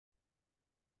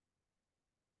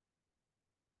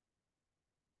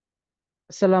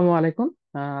আসসালামু আলাইকুম।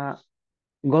 আহ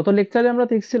গত লেকচারে আমরা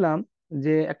দেখছিলাম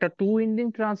যে একটা টু উইন্ডিং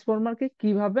ট্রান্সফরমারকে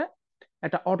কিভাবে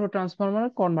একটা অটো ট্রান্সফরমারে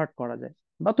কনভার্ট করা যায়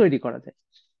বা তৈরি করা যায়।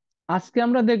 আজকে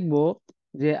আমরা দেখব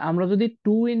যে আমরা যদি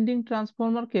টু উইন্ডিং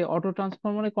ট্রান্সফরমারকে অটো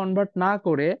ট্রান্সফরমারে কনভার্ট না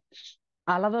করে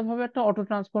আলাদাভাবে একটা অটো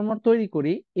ট্রান্সফরমার তৈরি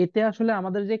করি, এতে আসলে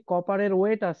আমাদের যে কপারের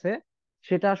ওয়েট আছে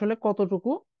সেটা আসলে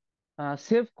কতটুকু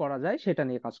সেভ করা যায় সেটা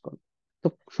নিয়ে কাজ করব। তো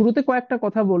শুরুতে কয়েকটা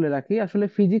কথা বলে রাখি, আসলে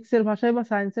ফিজিক্সের ভাষায় বা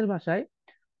সায়েন্সের ভাষায়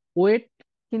ওয়েট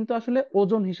কিন্তু আসলে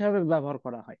ওজন হিসাবে ব্যবহার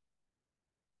করা হয়।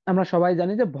 আমরা সবাই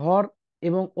জানি যে ভর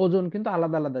এবং ওজন কিন্তু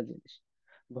আলাদা আলাদা জিনিস।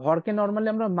 ভরকে নর্মালি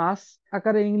আমরা মাস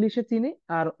আকারে ইংলিশে চিনি,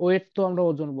 আর ওয়েট তো আমরা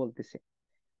ওজন বলতেছি।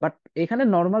 বাট এখানে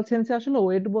নর্মাল সেন্সে আসলে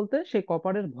ওয়েট বলতে সেই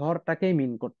কপারের ভরটাকেই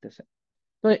মিন করতেছে।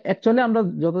 তো অ্যাকচুয়ালি আমরা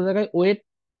যত জায়গায় ওয়েট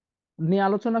নিয়ে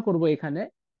আলোচনা করব এখানে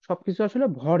সবকিছু আসলে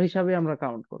ভর হিসাবে আমরা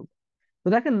কাউন্ট করব। তো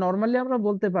দেখেন, নর্মালি আমরা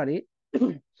বলতে পারি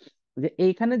যে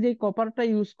এইখানে যে কপারটা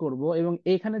ইউজ করব এবং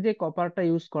এইখানে যে কপারটা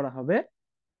ইউজ করা হবে,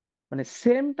 মানে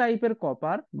সেম টাইপের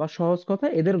কপার, বা সহজ কথা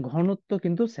এদের ঘনত্ব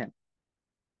কিন্তু সেম।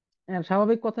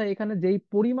 স্বাভাবিক কথা, এখানে যেই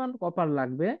পরিমাণ কপার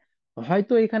লাগবে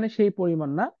হয়তো এখানে সেই পরিমাণ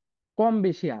না, কম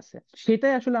বেশি আছে।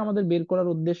 সেটাই আসলে আমাদের বের করার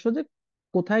উদ্দেশ্য যে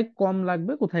কোথায় কম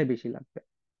লাগবে কোথায় বেশি লাগবে।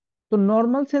 তো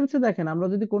নর্মাল সেন্সে দেখেন, আমরা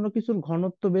যদি কোনো কিছুর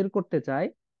ঘনত্ব বের করতে চাই,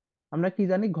 আমরা কি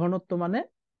জানি? ঘনত্ব মানে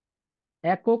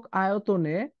একক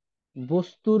আয়তনে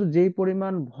বস্তুর যেই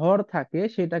পরিমাণ ভর থাকে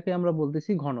সেটাকে আমরা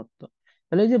বলতেছি ঘনত্ব।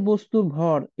 তাহলে এই যে বস্তুর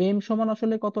ভর এম সমান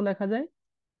আসলে কত লেখা যায়?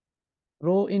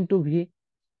 Rho into V.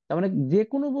 তার মানে যে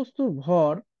কোনো বস্তুর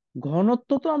ভর ঘনত্ব,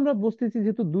 তো আমরা বুঝতেছি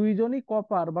যেহেতু দুইজনই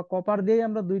কপার বা কপার দিয়ে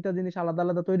আমরা দুইটা জিনিস আলাদা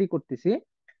আলাদা তৈরি করতেছি,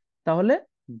 তাহলে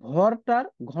ভরটার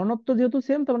ঘনত্ব যেহেতু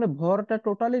সেম, তার মানে ভরটা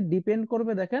টোটালি ডিপেন্ড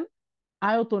করবে দেখেন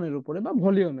আয়তনের উপরে বা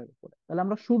ভলিউমের উপরে। তাহলে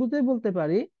আমরা শুরুতেই বলতে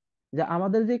পারি যে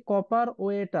আমাদের যে কপার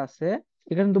ওয়েট আছে,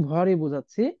 এটা কিন্তু ভরই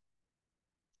বোঝাচ্ছি,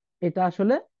 এটা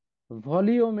আসলে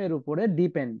ভলিউমের উপরে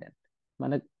ডিপেন্ডেন্ট।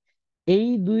 মানে এই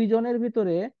দুইজনের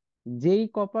ভিতরে যেই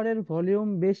কপারের ভলিউম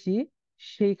বেশি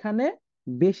সেইখানে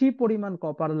বেশি পরিমাণ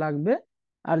কপার লাগবে,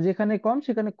 আর যেখানে কম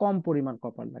সেখানে কম পরিমাণ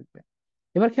কপার লাগবে।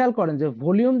 এবার খেয়াল করেন যে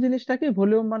ভলিউম জিনিসটাকে,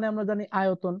 ভলিউম মানে আমরা জানি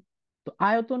আয়তন। তো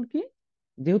আয়তন কি?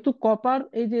 যেহেতু কপার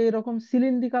এই যে এরকম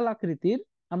সিলিন্ড্রিকাল আকৃতির,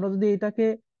 আমরা যদি এটাকে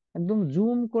একদম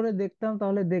জুম করে দেখতাম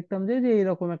তাহলে দেখতাম যে যে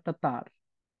এরকম একটা তার,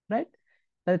 রাইট?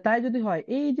 তাই তাই যদি হয়,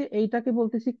 এই যে এইটাকে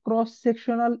বলতেছি ক্রস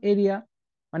সেকশনাল এরিয়া।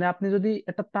 মানে আপনি যদি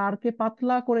একটা তারকে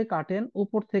পাতলা করে কাটেন,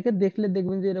 উপর থেকে দেখলে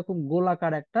দেখবেন যে এরকম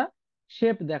গোলাকার একটা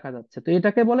শেপ দেখা যাচ্ছে, তো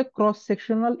এটাকে বলে ক্রস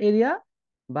সেকশনাল এরিয়া,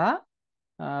 বা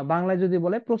বাংলায় যদি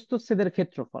বলে প্রস্থচ্ছেদের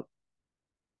ক্ষেত্রফল।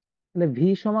 তাহলে ভি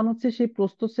সমান হচ্ছে সেই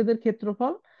প্রস্থচ্ছেদের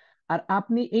ক্ষেত্রফল। আর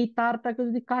আপনি এই তারটাকে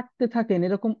যদি কাটতে থাকেন,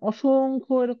 এরকম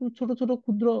অসংখ্য এরকম ছোট ছোট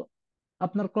ক্ষুদ্র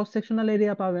আপনার ক্রস সেকশনাল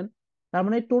এরিয়া পাবেন। তার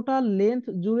মানে টোটাল লেন্থ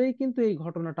জুড়েই কিন্তু এই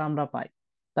ঘটনাটা আমরা পাই।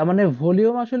 তার মানে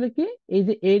ভলিউম আসলে কি? এই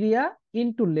যে এরিয়া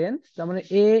ইনটু লেন্থ, তার মানে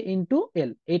এ ইনটু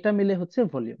এল, এটা মিলে হচ্ছে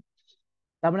ভলিউম।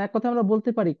 তার মানে এক কথা আমরা বলতে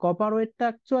পারি কপার ওয়েটটা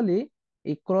অ্যাকচুয়ালি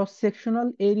এই cross sectional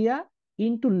area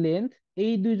into length,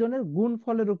 এই দুইজনের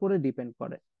গুণফলের উপরে ডিপেন্ড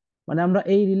করে। মানে আমরা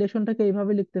এই রিলেশনটাকে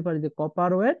এইভাবে লিখতে পারি যে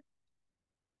কপার ওয়েট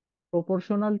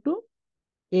প্রপোর্শনাল টু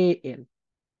এ এল।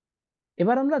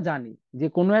 এবার আমরা জানি যে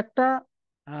কোনো একটা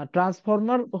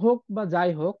ট্রান্সফরমার হোক বা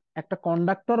যাই হোক, একটা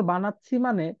কন্ডাক্টর বানাচ্ছি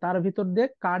মানে তার ভিতর দিয়ে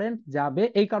কারেন্ট যাবে,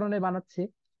 এই কারণে বানাচ্ছি।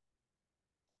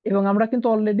 এবং আমরা কিন্তু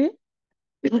অলরেডি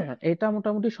এটা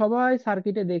মোটামুটি সবাই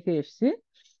সার্কিটে দেখে এসেছি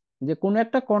যে কোনো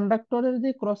একটা কন্ডাক্টরের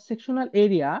যে ক্রস সেকশনাল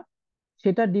এরিয়া,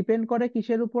 সেটা ডিপেন্ড করে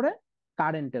কিসের উপরে?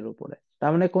 কারেন্টের উপরে।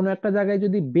 তার মানে কোনো একটা জায়গায়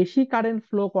যদি বেশি কারেন্ট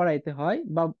ফ্লো করাইতে হয়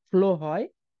বা ফ্লো হয়,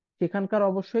 সেখানকার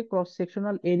অবশ্যই ক্রস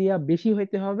সেকশনাল এরিয়া বেশি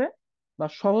হইতে হবে, বা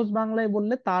সহজ বাংলায়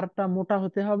বললে তারটা মোটা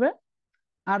হতে হবে।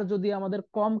 আর যদি আমাদের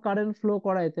কম কারেন্ট ফ্লো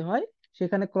করাইতে হয়,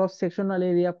 সেখানে ক্রস সেকশনাল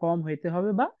এরিয়া কম হইতে হবে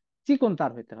বা চিকন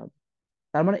তার হইতে হবে।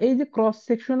 তার মানে এই যে ক্রস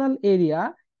সেকশনাল এরিয়া,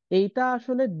 এইটা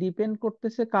আসলে ডিপেন্ড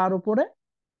করতেছে কার উপরে?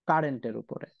 কারেন্টের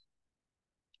উপরে।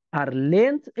 আর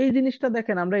লেন্থ এই জিনিসটা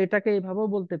দেখেন, আমরা এটাকে এইভাবেও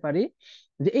বলতে পারি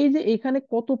যে এই যে এখানে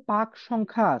কত পাক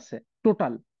সংখ্যা আছে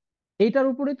টোটাল, এইটার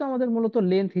উপরেই তো আমাদের মূলত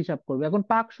লেন্থ হিসাব করবে। এখন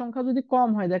পাক সংখ্যা যদি কম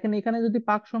হয়, দেখেন এখানে যদি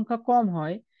পাক সংখ্যা কম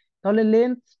হয় তাহলে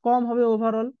লেন্থ কম হবে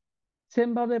ওভারঅল। সেম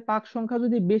ভাবে পাক সংখ্যা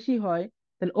যদি বেশি হয়,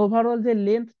 তাহলে ওভারঅল যে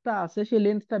লেন্থটা আছে সেই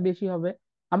লেন্থটা বেশি হবে।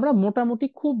 আমরা মোটামুটি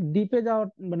খুব ডিপে যাওয়ার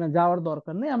মানে যাওয়ার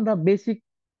দরকার নেই, আমরা বেসিক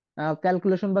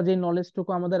ক্যালকুলেশন বা যে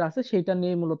নলেজটুকু আমাদের আছে সেটা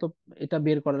নিয়ে মূলত এটা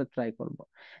বের করার ট্রাই করব।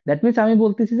 দ্যাট মিনস আমি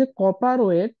বলতেছি যে কপার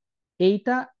ওয়েট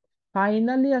এইটা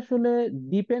ফাইনালি আসলে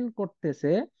ডিপেন্ড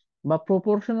করতেছে বা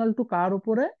প্রপোর্শনাল টু কার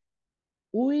উপরে?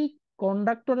 ওই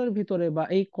কন্ডাক্টরের ভিতরে বা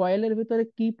এই কয়েলের ভিতরে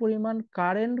কি পরিমাণ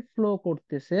কারেন্ট ফ্লো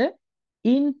করতেছে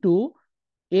ইনটু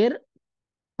এর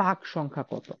পাক সংখ্যা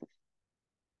কত।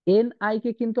 এন আই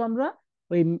কে কিন্তু আমরা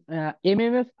ওই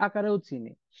এমএমএফ আকারেও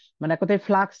চিনি, মানে এক কথায়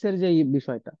ফ্লাক্সের যে এই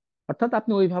বিষয়টা। অর্থাৎ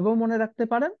আপনি ওইভাবেও মনে রাখতে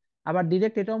পারেন, আবার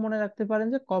ডিরেক্ট এটাও মনে রাখতে পারেন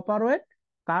যে কপার ওয়েট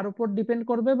কার উপর ডিপেন্ড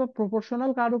করবে বা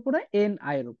প্রপোর্শনাল কার উপরে, এন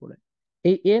আই এর উপরে।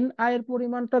 এই এন আই এর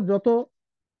পরিমাণটা যত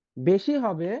বেশি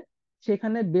হবে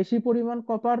সেখানে বেশি পরিমাণ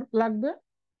কপার লাগবে,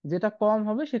 যেটা কম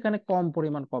হবে সেখানে কম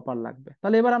পরিমাণ কপার লাগবে।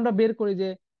 তাহলে এবার আমরা বের করি যে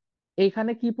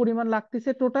এইখানে কি পরিমাণ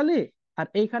লাগতেছে টোটালি, আর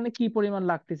এইখানে কি পরিমাণ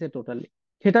লাগতেছে টোটালি।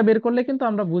 সেটা বের করলে কিন্তু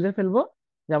আমরা বুঝে ফেলবো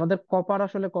যে আমাদের কপার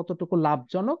আসলে কতটুকু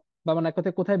লাভজনক, বা মানে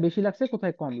কোথায় কোথায় বেশি লাগছে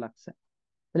কোথায় কম লাগছে।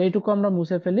 তাহলে এইটুকু আমরা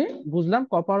মুছে ফেলি। বুঝলাম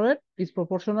copper wait is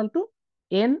proportional to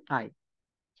N I.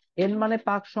 N মানে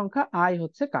পাক সংখ্যা, আই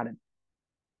হচ্ছে কারেন্ট।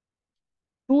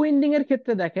 টু উইন্ডিং এর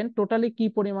ক্ষেত্রে দেখেন টোটালি কি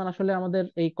পরিমাণ আসলে আমাদের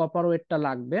এই কপার ওয়েটটা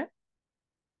লাগবে।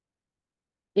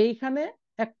 এইখানে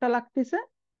একটা লাগতেছে,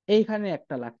 এইখানে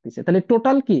একটা লাগতেছে, তাহলে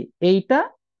টোটাল কি এইটা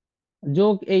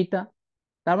যোগ এইটা।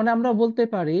 তার মানে আমরা বলতে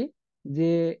পারি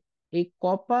যে এই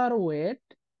copper wait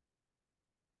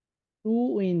two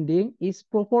winding is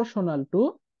proportional to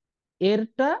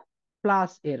এরটা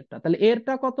plus এরটা। তাহলে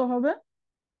এরটা কত হবে,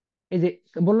 এই যে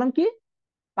বললাম কি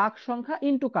পাক সংখ্যা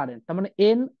ইনটু কারেন্ট, তার মানে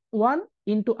N one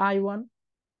into I one,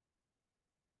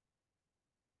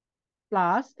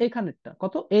 plus এখানেরটা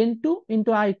কত N two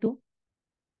into I two.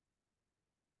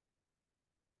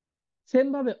 Same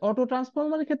ভাবে অটো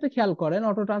ট্রান্সফরমারের ক্ষেত্রে খেয়াল করেন,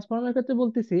 অটো ট্রান্সফরমারের ক্ষেত্রে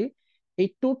বলতেছি এই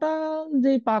টোটাল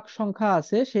যে পাক সংখ্যা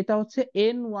আছে সেটা হচ্ছে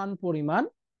এন ওয়ান পরিমাণ,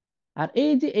 আর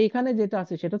এই যে এইখানে যেটা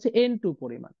আছে সেটা হচ্ছে এন টু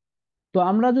পরিমাণ। তো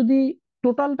আমরা যদি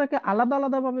টোটালটাকে আলাদা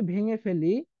আলাদা ভাবে ভেঙে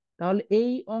ফেলি তাহলে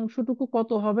এই অংশটুকু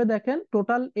কত হবে দেখেন,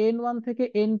 টোটাল এন ওয়ান থেকে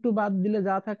এন টু বাদ দিলে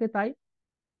যা থাকে তাই।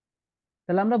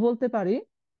 তাহলে আমরা বলতে পারি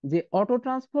যে অটো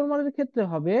ট্রান্সফরমারের ক্ষেত্রে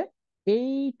হবে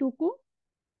এইটুকু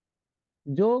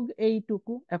যোগ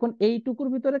এইটুকু। এখন এইটুকুর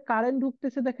ভিতরে কারেন্ট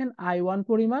ঢুকতেছে দেখেন আই ওয়ান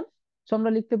পরিমাণ, তো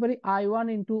আমরা লিখতে পারি আই ওয়ান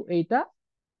ইন্টু এইটা।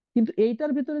 কিন্তু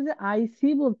এইটার ভিতরে যে আইসি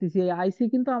বলতেছি, এই আইসি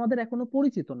কিন্তু আমাদের এখনো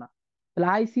পরিচিত না। তাহলে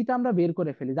আইসিটা আমরা বের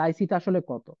করে ফেলি যে আইসিটা আসলে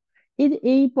কত। এই যে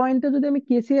এই পয়েন্টে যদি আমি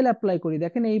কেসিএল অ্যাপ্লাই করি,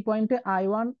 দেখেন এই পয়েন্টে আই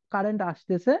ওয়ান কারেন্ট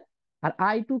আসতেছে, আর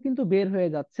আই টু কিন্তু বের হয়ে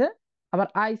যাচ্ছে, আবার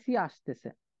আইসি আসতেছে।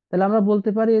 তাহলে আমরা বলতে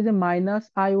পারি এই যে minus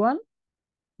I one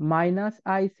minus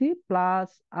IC plus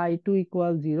I two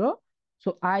equal zero. So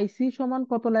আইসি সমান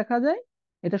কত লেখা যায়,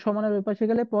 এটা সমানের ওই পাশে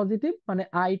গেলে পজিটিভ, মানে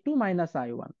I two minus I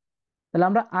one. তাহলে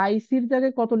আমরা আইসির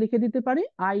জায়গায় কত লিখে দিতে পারি,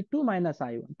 I two minus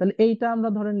I one. তাহলে এইটা আমরা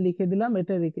ধরেন লিখে দিলাম,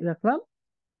 এটা লিখে রাখলাম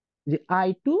যে I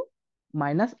two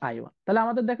minus I one. তাহলে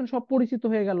আমাদের দেখেন সব পরিচিত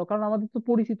হয়ে গেল, কারণ আমাদের তো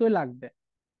পরিচিতই লাগবে।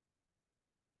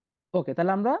 ওকে,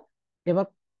 তাহলে আমরা এবার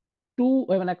টু,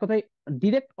 মানে এক কথায়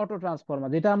ডিরেক্ট অটো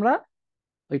ট্রান্সফরমার, যেটা আমরা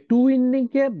ওই টু উইন্ডিং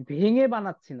কে ভেঙে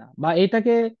বানাচ্ছি না বা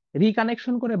এটাকে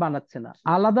রিকানেকশন করে বানাচ্ছে না,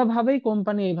 আলাদা ভাবেই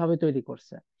কোম্পানি এইভাবে তৈরি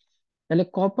করছে। তাহলে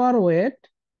কপার ওয়েট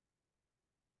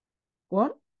ফর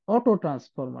অটো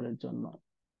ট্রান্সফরমারের জন্য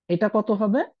এটা কত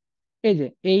হবে, এই যে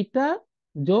এইটা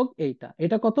যোগ এইটা,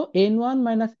 এটা কত N one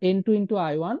minus N two into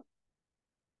I one.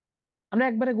 আমরা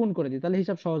একবারে গুণ করে দিই তাহলে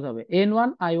হিসাব সহজ হবে, N one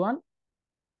I one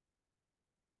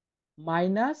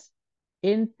minus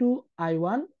N two I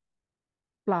one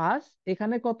plus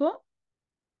এখানে কত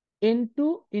N two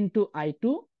into I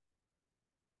two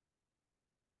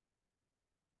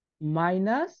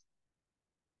minus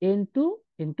N two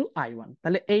into I one.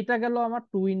 তাহলে এইটা গেল আমার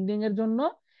টু উইন্ডিং এর জন্য,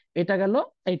 এটা গেল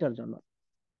এইটার জন্য।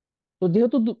 তো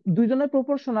যেহেতু দুইজনের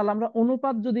প্রপোর্শনাল, আমরা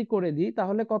অনুপাত যদি করে দিই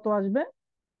তাহলে কত আসবে,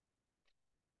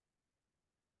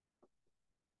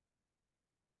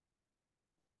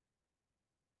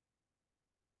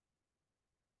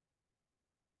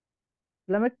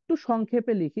 তাহলে আমরা একটু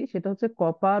সংক্ষেপে লিখি, সেটা হচ্ছে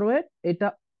কপার ওয়েট, এটা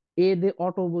এ দিয়ে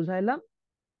অটো বুঝাইলাম,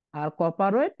 আর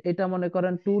কপার ওয়েট এটা মনে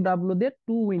করেন টু ডাব্লু দিয়ে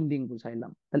টু উইন্ডিং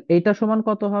বুঝাইলাম। তাহলে এইটা সমান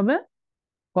কত হবে,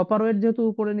 কপার ওয়েট যেহেতু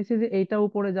উপরে নিচে, যে এইটা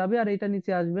উপরে যাবে আর এইটা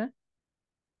নিচে আসবে।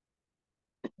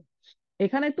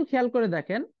 এখানে একটু খেয়াল করে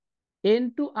দেখেন N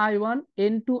two I one,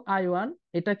 N two I one,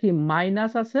 এটা কি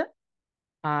মাইনাস আছে,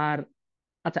 আর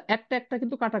আচ্ছা একটা একটা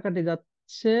কিন্তু কাটাকাটি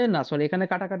যাচ্ছে না, সরি এখানে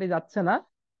কাটাকাটি যাচ্ছে না,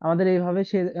 আমাদের এইভাবে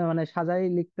সে মানে সাজাই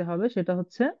লিখতে হবে। সেটা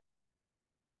হচ্ছে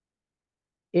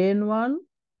N one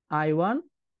I one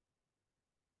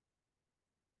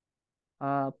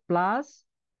plus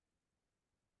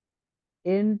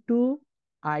N two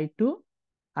I two,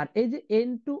 আর এই যে N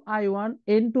two I one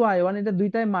N two I one এটা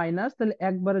দুইটাই মাইনাস, তাহলে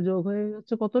একবারে যোগ হয়ে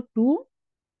যাচ্ছে কত two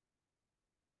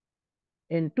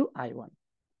N two I one.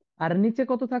 আর নিচে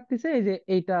কত থাকতেছে, এই যে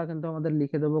এইটা কিন্তু আমাদের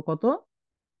লিখে দেবো কত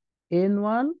N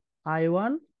one I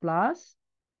one plus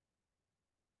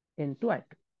N two I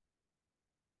two.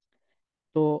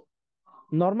 তো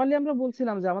নর্মালি আমরা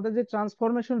বলছিলাম যে আমাদের যে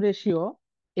ট্রান্সফরমেশন রেশিও,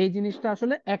 এই জিনিসটা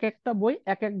আসলে এক একটা বই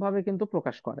এক এক ভাবে কিন্তু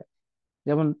প্রকাশ করে।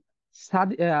 যেমন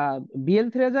বিএল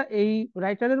থ্রেজা এই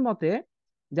রাইটারের মতে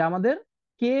যে আমাদের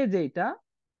কে যেটা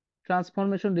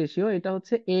ট্রান্সফরমেশন রেশিও, এটা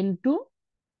হচ্ছে N2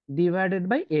 divided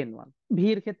by N1। V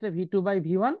এর ক্ষেত্রে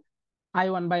V2/V1,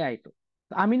 I1/I2।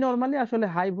 আমি নর্মালি আসলে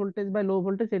হাই ভোল্টেজ বা লো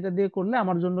ভোল্টেজ এটা দিয়ে করলে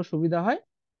আমার জন্য সুবিধা হয়।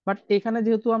 বাট এখানে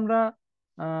যেহেতু আমরা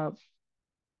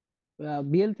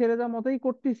বিএল থেরেজার মতোই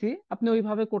করতেছি, আপনি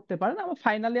ওইভাবে করতে পারেন। আমার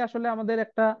ফাইনালি আসলে আমাদের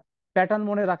একটা প্যাটার্ন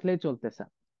মনে রাখলেই চলতেছে।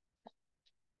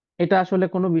 এটা আসলে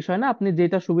কোনো বিষয় না, আপনি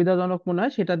যেটা সুবিধাজনক মনে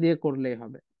হয় সেটা দিয়ে করলেই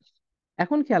হবে।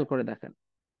 এখন খেয়াল করে দেখেন,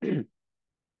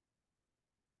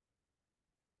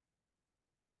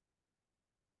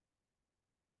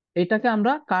 এটাকে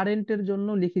আমরা কারেন্টের জন্য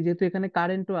লিখি, যেহেতু এখানে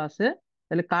কারেন্টও আছে,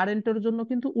 তাহলে কারেন্টের জন্য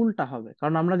কিন্তু উল্টা হবে,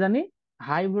 কারণ আমরা জানি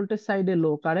হাই ভোল্টেজ সাইডে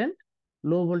লো কারেন্ট,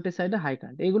 লো ভোল্টেজ সাইডে হাই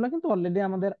কারেন্ট। এগুলো কিন্তু অলরেডি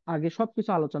আমাদের আগে সবকিছু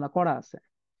আলোচনা করা আছে।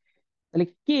 তাহলে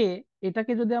কে,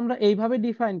 এটাকে যদি আমরা এইভাবে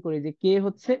ডিফাইন করি যে কে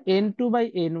হচ্ছে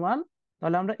N2/N1,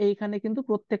 তাহলে আমরা এইখানে কিন্তু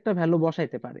প্রত্যেকটা ভ্যালু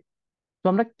বসাইতে পারি। তো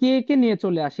আমরা কে কে নিয়ে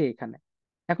চলে আসি এখানে।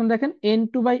 এখন দেখেন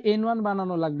N2/N1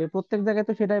 বানানো লাগবে, প্রত্যেক জায়গায়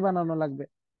তো সেটাই বানানো লাগবে।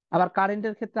 আবার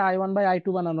কারেন্টের ক্ষেত্রে I1/I2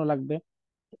 বানানো লাগবে।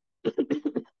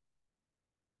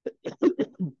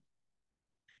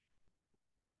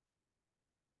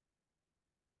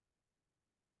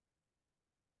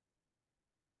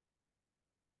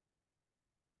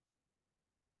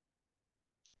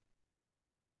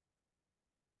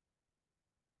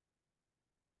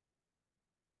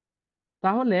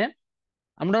 তাহলে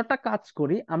আমরা একটা কাজ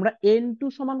করি, আমরা N2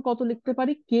 সমান কত লিখতে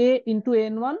পারি, K ×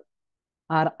 N1।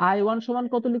 আর I1 সমান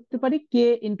কত লিখতে পারি, K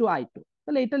 × I2।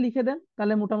 তাহলে এটা লিখে দেন,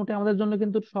 তাহলে মোটামুটি আমাদের জন্য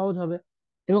কিন্তু সহজ হবে।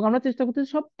 এবং আমরা চেষ্টা করতেছি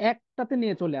সব একটাতে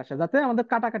নিয়ে চলে আসা, যাতে আমাদের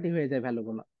কাটাকাটি হয়ে যায়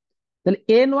ভ্যালুগুলো। তাহলে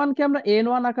N1 কে আমরা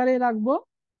N1 আকারে রাখবো,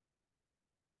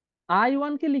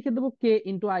 I1 কে লিখে দেবো K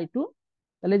 × I2।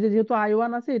 তাহলে যেহেতু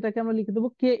I1 আছে, এটাকে আমরা লিখে দেবো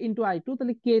K × I2।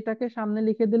 তাহলে কে টাকে সামনে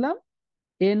লিখে দিলাম,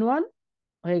 N1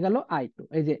 হয়ে গেল I2।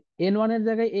 এই যে N1 এর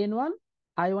জায়গায় N1,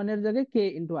 I1 এর জায়গায় K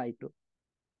 × I2,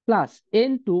 plus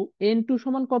N2। N2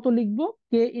 সমান কত লিখবো,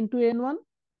 K × N1।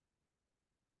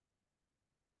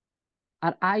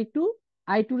 আর I2,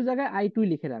 I2 এর জায়গায় I2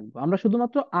 লিখে রাখবো। আমরা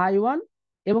শুধুমাত্র I1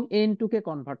 এবং N2 কে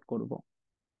কনভার্ট করব।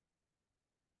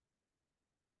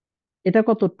 এটা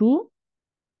কত, 2।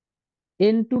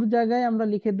 N2 এর জায়গায় আমরা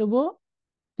লিখে দেবো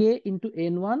K ×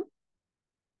 N1,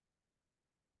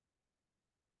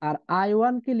 আর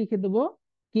I1 কে লিখে দেবো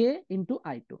K ×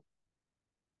 I2।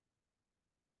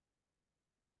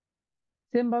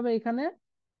 সেম ভাবে এখানে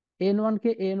N1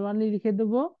 কে N1 লিখে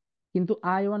দেবো, কিন্তু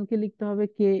I1 কে লিখতে হবে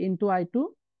K × I2,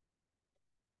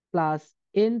 প্লাস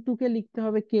N2 কে লিখতে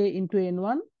হবে K ×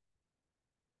 N1।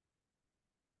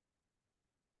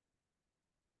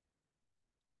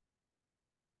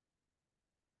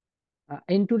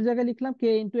 N2 এর জায়গায় লিখলাম K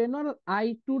 × N1, আর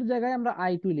I2 এর জায়গায় আমরা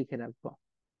I2 লিখে রাখবো।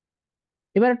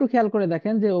 এবার একটু খেয়াল করে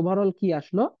দেখেন যে ওভারঅল কি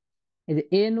আসলো। এই যে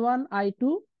N1/I2,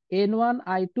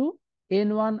 N1/I2,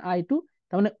 N1/I2।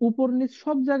 তার মানে উপর নিচ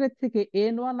সব জায়গা থেকে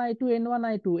N1/I2,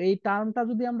 N1/I2 এই টার্মটা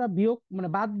যদি আমরা বিয়োগ মানে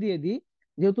বাদ দিয়ে দিই,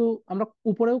 যেহেতু আমরা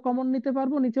উপরেও কমন নিতে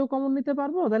পারবো নিচেও কমন নিতে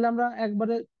পারবো, তাহলে আমরা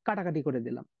একবারে কাটাকাটি করে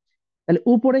দিলাম। তাহলে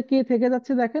উপরে কে থেকে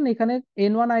যাচ্ছে, দেখেন এখানে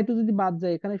N1/I2 যদি বাদ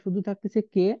যায়, এখানে শুধু থাকতেছে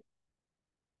কে,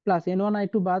 প্লাস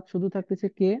N1/I2 বাদ শুধু থাকতেছে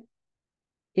কে,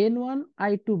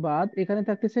 N1/I2 বাদ এখানে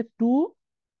থাকতেছে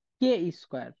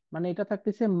 2K², মানে এটা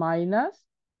থাকতেছে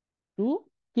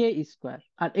 -2K²।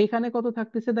 আর এখানে কত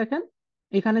থাকতেছে দেখেন,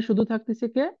 এখানে শুধু থাকতেছে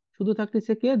কে, শুধু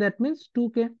থাকতেছে কে, দ্যাট মিনস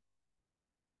 2K।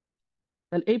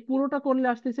 তাহলে এই পুরোটা করলে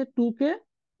আসতেছে 2K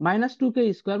 -2K²,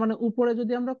 মানে উপরে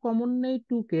যদি আমরা কমন নেই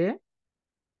 2K,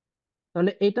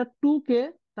 তাহলে এটা 2K,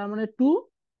 তার মানে 2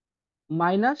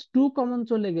 - 2 কমন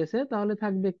চলে গেছে, তাহলে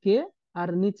থাকবে কে। আর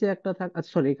নিচে একটা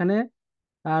সরি, এখানে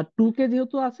 2K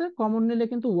যেহেতু আছে, কমন নিলে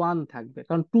কিন্তু 1 থাকবে,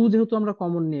 কারণ 2 যেহেতু আমরা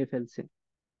কমন নিয়ে ফেলছি।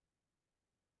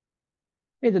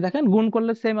 এই যে দেখেন গুণ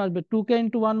করলে সেম আসবে, 2K ×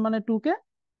 1 মানে 2K,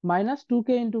 -2K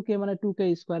 × K মানে 2K²।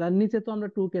 আর নিচে তো আমরা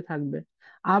 2K থাকবে।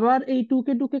 আবার এই 2K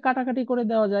কাটাকাটি করে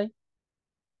দেওয়া যায়,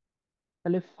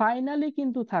 তাহলে ফাইনালি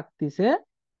কিন্তু থাকতেছে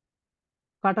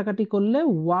কাটাকাটি করলে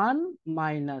 1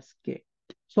 - K।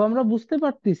 সো আমরা বুঝতে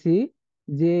পারতেছি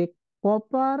যে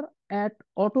copper at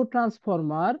auto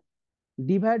transformer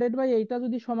divided by এইটা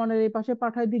যদি সমানের এই পাশে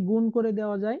পাঠাই দিই, গুণ করে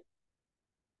দেওয়া যায়,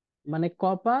 মানে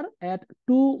কপার অ্যাট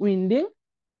টু উইন্ডিং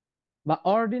বা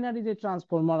অর্ডিনারি যে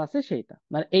ট্রান্সফরমার আছে সেইটা,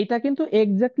 মানে এইটা কিন্তু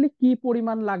এক্স্যাক্টলি কি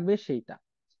পরিমাণ লাগবে সেইটা।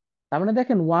 তার মানে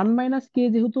দেখেন 1 - K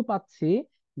যেহেতু পাচ্ছি,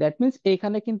 দ্যাট মিনস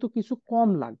এখানে কিন্তু কিছু কম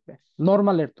লাগবে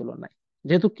নর্মালের তুলনায়,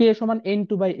 যেহেতু K সমান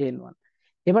N2/N1।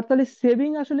 এবার তাহলে সেভিং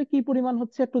আসলে কি পরিমাণ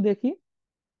হচ্ছে একটু দেখি।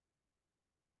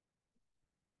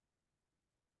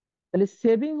 তাহলে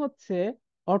সেভিং হচ্ছে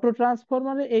অটো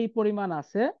ট্রান্সফরমারে এই পরিমাণ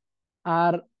আছে,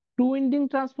 আর টু উইন্ডিং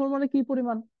ট্রান্সফরমারে কি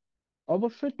পরিমাণ?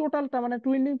 অবশ্যই টোটালটা, মানে টু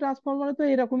উইন্ডিং ট্রান্সফরমারে তো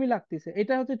এরকমই লাগতেছে,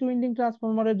 এটা হচ্ছে টু উইন্ডিং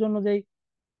ট্রান্সফরমারের জন্য যেই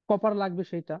কপার লাগবে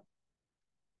সেটা।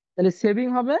 তাহলে সেভিং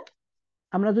হবে,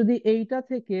 আমরা যদি এইটা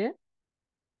থেকে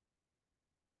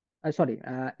সরি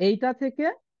এইটা থেকে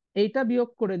এইটা বিয়োগ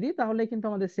করে দিই তাহলে কিন্তু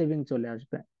আমাদের সেভিং চলে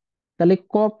আসবে। তাহলে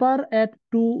কপার এট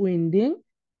টু উইন্ডিং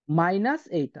মাইনাস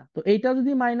এইটা, তো এইটা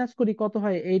যদি মাইনাস করি কত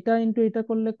হয়, এইটা ইন্টু এটা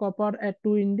করলে কপার এট টু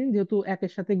উইন্ডিং, যেহেতু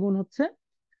একের সাথে গুণ হচ্ছে,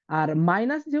 আর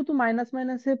মাইনাস যেহেতু মাইনাস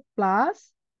মাইনাসে প্লাস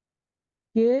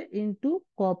কে ইন্টু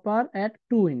কপার এট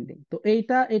টু উইন্ডিং, তো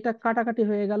এইটা এটা কাটাকাটি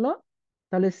হয়ে গেল।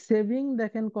 তাহলে সেভিং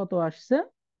দেখেন কত আসছে,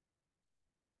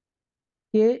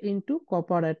 কে ইন্টু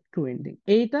কপার এট টু উইন্ডিং,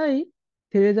 এইটাই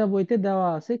থেরেজা বইতে দেওয়া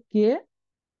আছে কে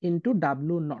ইন্টু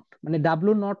ডাব্লু নট, মানে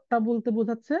ডাব্লু নটটা বলতে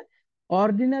বোঝাচ্ছে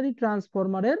অর্ডিনারি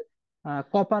ট্রান্সফরমারের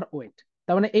কপার ওয়েট।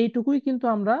 তার মানে এইটুকুই কিন্তু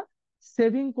আমরা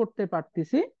সেভিং করতে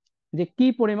পারতেছি, যে কি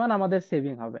পরিমাণ আমাদের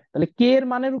সেভিং হবে। তাহলে কে এর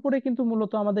মানের উপরে কিন্তু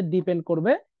মূলত আমাদের ডিপেন্ড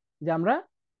করবে যে আমরা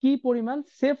কি পরিমাণ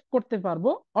সেভ করতে পারবো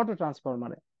অটো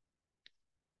ট্রান্সফরমারে।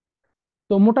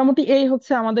 তো মোটামুটি এই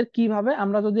হচ্ছে আমাদের কিভাবে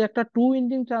আমরা যদি একটা টু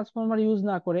উইন্ডিং ট্রান্সফরমার ইউজ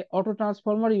না করে অটো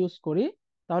ট্রান্সফরমার ইউজ করি,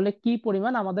 তাহলে কি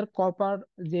পরিমাণ আমাদের কপার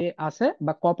যে আছে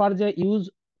বা কপার যে ইউজ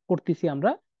করতেছি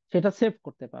আমরা সেটা সেভ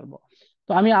করতে পারবো।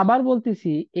 তো আমি আবার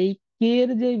বলতেছি, এই কে এর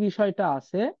যে বিষয়টা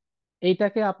আছে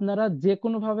এইটাকে আপনারা যে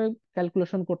কোনো ভাবে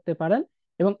ক্যালকুলেশন করতে পারেন,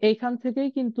 এবং এইখান থেকেই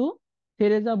কিন্তু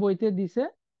তেরেজা বইতে দিছে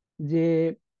যে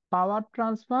পাওয়ার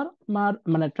ট্রান্সফার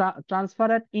মানে ট্রান্সফার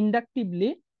এট ইন্ডাকটিভলি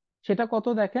সেটা কত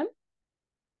দেখেন।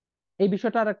 এই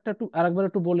বিষয়টা আরেকবার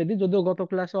একটু বলে দিই, যদিও গত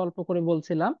ক্লাসে অল্প করে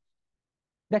বলছিলাম।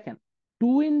 দেখেন, টু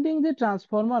উইন্ডিং যে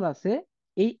ট্রান্সফরমার আছে,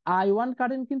 এই I1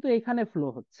 কারেন্ট কিন্তু এখানে ফ্লো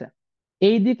হচ্ছে,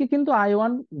 এই দিকে কিন্তু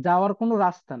I1 যাওয়ার কোনো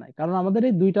রাস্তা নাই, কারণ আমাদের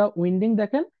এই দুইটা উইন্ডিং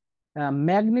দেখেন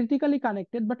ম্যাগনেটিক্যালি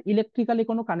কানেক্টেড বাট ইলেকট্রিক্যালি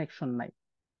কোনো কানেকশন নাই।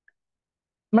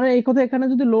 মানে এই কথা, এখানে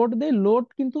যদি লোড দেয়, লোড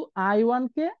কিন্তু I1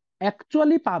 কে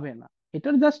অ্যাকচুয়ালি পাবে না,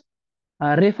 এটার জাস্ট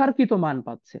রেফারকৃত মান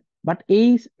পাচ্ছে। বাট এই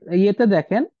ইয়েতে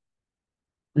দেখেন,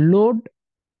 লোড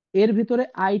এর ভিতরে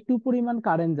I2 পরিমাণ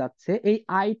কারেন্ট যাচ্ছে, এই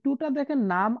I2টা দেখেন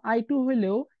নাম I2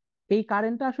 হইলেও এই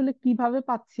কারেন্টটা আসলে কিভাবে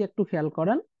পাচ্ছি একটু খেয়াল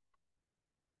করেন।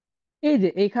 এই যে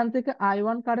এইখান থেকে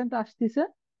I1 কারেন্ট আসতেছে,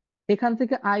 এখান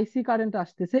থেকে IC কারেন্ট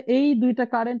আসতেছে, এই দুইটা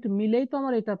কারেন্ট মিলেই তো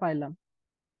আমার এটা পাইলাম।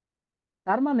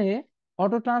 তার মানে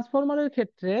অটো ট্রান্সফরমারের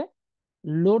ক্ষেত্রে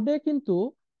লোডে কিন্তু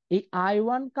এই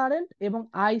I1 কারেন্ট এবং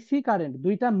IC কারেন্ট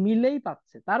দুইটা মিলেই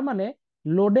পাচ্ছে। তার মানে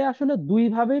লোডে আসলে দুই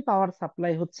ভাবেই পাওয়ার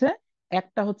সাপ্লাই হচ্ছে,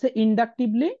 একটা হচ্ছে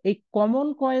ইন্ডাকটিভলি, এই কমন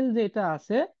কয়েল যেটা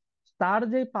আছে তার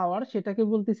যে পাওয়ার সেটাকে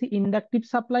বলতেছি ইন্ডাকটিভ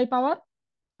সাপ্লাই পাওয়ার,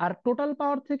 আর টোটাল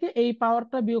পাওয়ার থেকে এই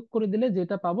পাওয়ারটা বিয়োগ করে দিলে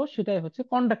যেটা পাবো সেটাই হচ্ছে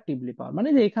কন্ডাকটিভলি পাওয়ার, মানে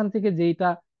যে এখান থেকে যেটা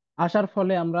আসার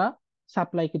ফলে আমরা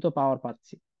সাপ্লাইকৃত পাওয়ার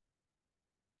পাচ্ছি।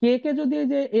 কে কে যদি এই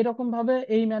যে এরকম ভাবে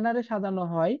এই ম্যানারে সাজানো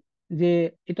হয় যে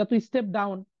এটা তো স্টেপ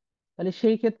ডাউন, তাহলে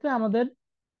সেই ক্ষেত্রে আমাদের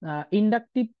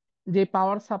ইন্ডাকটিভ যে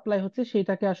পাওয়ার সাপ্লাই হচ্ছে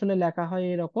সেটাকে আসলে লেখা হয়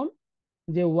এরকম,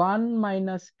 যে 1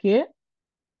 - কে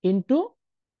ইন্টু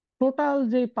টোটাল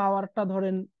যে পাওয়ারটা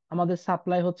ধরেন আমাদের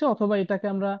সাপ্লাই হচ্ছে, অথবা এটাকে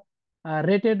আমরা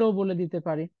রেটেডও বলে দিতে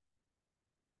পারি।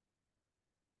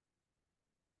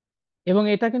 এবং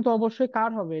এটা কিন্তু অবশ্যই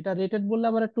কার হবে, এটা রেটেড বললে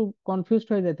আবার একটু কনফিউজড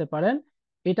হয়ে যেতে পারেন,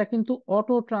 এটা কিন্তু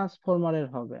অটো ট্রান্সফরমারের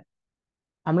হবে।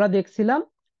 আমরা দেখছিলাম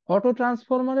অটো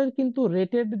ট্রান্সফরমারের কিন্তু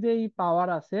রেটেড যেই পাওয়ার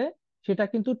আছে সেটা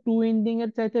কিন্তু টু উইন্ডিং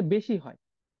এর চাইতে বেশি হয়।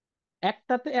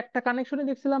 একটাতে একটা কানেকশনে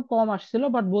দেখছিলাম কম আসছিল,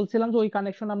 বাট বলছিলাম যে ওই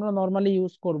কানেকশন আমরা নর্মালি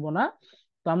ইউজ করব না।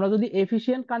 তো আমরা যদি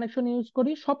এফিশিয়েন্ট কানেকশন ইউজ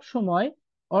করি সব সময়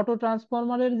অটো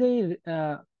ট্রান্সফরমারের যে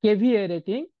কেভিএ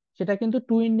রেটিং সেটা কিন্তু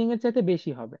টু উইন্ডিং এর চাইতে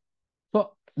বেশি হবে। তো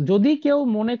যদি কেউ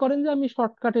মনে করেন যে আমি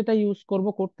শর্টকাট এটা ইউজ করব,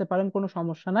 করতে পারেন, কোনো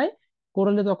সমস্যা নাই,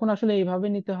 করলে তখন আসলে এইভাবে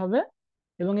নিতে হবে।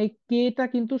 এবং এই কেটা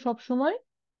কিন্তু সব সময়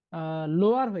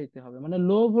লোয়ার হইতে হবে, মানে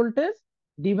low voltage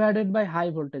divided by high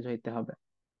voltage হইতে হবে।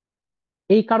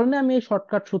 এই কারণে আমি এই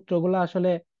শর্টকাট সূত্রগুলো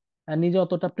আসলে নিজে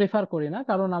অতটা প্রেফার করি না,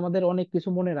 কারণ আমাদের অনেক কিছু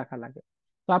মনে রাখা লাগে।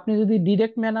 তো আপনি যদি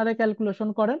ডিরেক্ট ম্যানারে ক্যালকুলেশন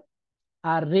করেন,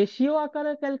 আর রেশিও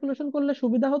আকারে ক্যালকুলেশন করলে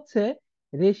সুবিধা হচ্ছে,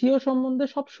 রেশিও সম্বন্ধে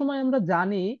সব সময় আমরা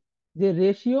জানি যে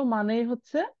রেশিও মানেই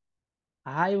হচ্ছে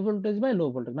high voltage by low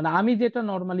voltage, মানে আমি যেটা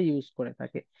নর্মালি ইউজ করে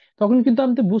থাকি, তখন কিন্তু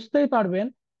আপনি বুঝতেই পারবেন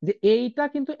যে এইটা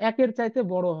কিন্তু একের চাইতে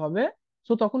বড় হবে।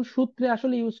 তো তখন সূত্রে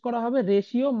আসলে ইউজ করা হবে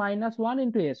রেশিও -1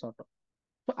 × S অটো।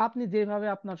 তো আপনি যেভাবে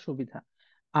আপনার সুবিধা।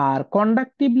 আর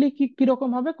কন্ডাক্টিভলি কি কিরকম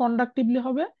হবে, কন্ডাক্টিভলি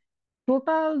হবে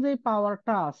টোটাল যে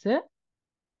পাওয়ারটা আছে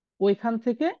ওইখান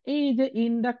থেকে এই যে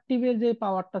ইন্ডাকটিভের যে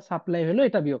পাওয়ারটা সাপ্লাই হলো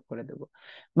এটা বিয়োগ করে দেব।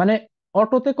 মানে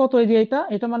অটোতে কত, এই যে এটা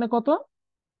এটা মানে কত,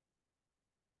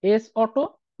 S auto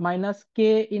 - K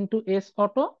 × S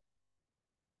auto,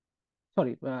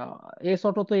 sorry, S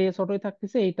auto তো S অটোই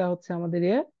থাকতেছে, এইটা হচ্ছে আমাদের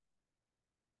এ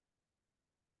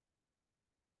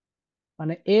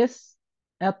মানে এস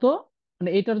এত, মানে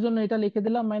এইটার জন্য এটা লিখে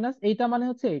দিলাম মাইনাস এইটা, মানে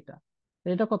হচ্ছে এইটা,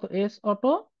 এটা কত এস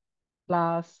অটো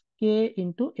প্লাস কে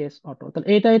ইন্টু এস অটো, তাহলে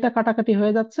এটা এটা কাটাকাটি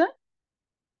হয়ে যাচ্ছে,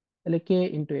 তাহলে কে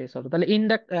ইন্টু এস অটো, তাহলে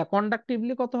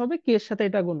কন্ডাক্টিভলি কত হবে, কে এর সাথে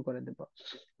এটা গুণ করে দেবো।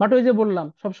 বাট ওই যে বললাম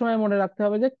সবসময় মনে রাখতে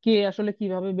হবে যে কে আসলে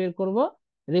কিভাবে বের করব,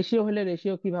 রেশিও হলে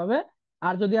রেশিও কিভাবে।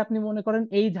 আর যদি আপনি মনে করেন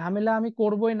এই ঝামেলা আমি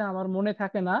করবোই না, আমার মনে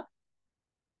থাকে না,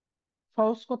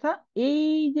 সহজ কথা, এই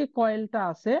যে কয়েলটা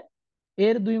আছে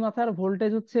এর দুই মাথার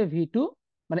ভোল্টেজ হচ্ছে ভি2,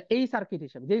 মানে এই সার্কিট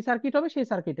হিসাবে যেই সার্কিট হবে সেই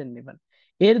সার্কিটের নেবেন,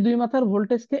 এর দুই মাথার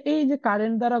ভোল্টেজকে এই যে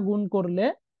কারেন্ট দ্বারা গুণ করলে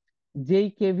যেই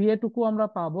কেভিএ টুকু আমরা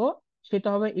পাবো সেটা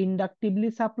হবে ইন্ডাকটিভলি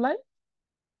সাপ্লাই।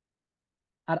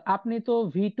 আর আপনি তো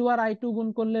ভি2 আর আই2 গুণ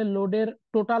করলে লোডের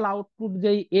টোটাল আউটপুট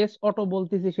যেই এস অটো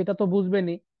বলতেছি সেটা তো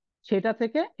বুঝবেনই, সেটা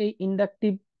থেকে এই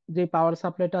ইন্ডাকটিভ যে পাওয়ার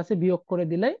সাপ্লাইটা আছে বিয়োগ করে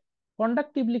দিলেই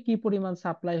কন্ডাক্টিভলি কি পরিমাণ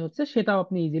সাপ্লাই হচ্ছে সেটাও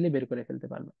আপনি ইজিলি বের করে ফেলতে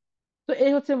পারবেন। তো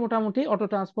এই হচ্ছে মোটামুটি অটো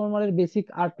ট্রান্সফরমারের বেসিক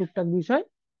আর টুকটাক বিষয়।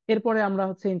 এরপরে আমরা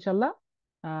হচ্ছে ইনশাল্লাহ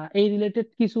এই রিলেটেড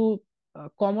কিছু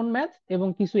কমন ম্যাথ এবং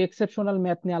কিছু এক্সেপশনাল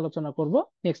ম্যাথ নিয়ে আলোচনা করব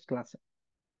নেক্সট ক্লাসে।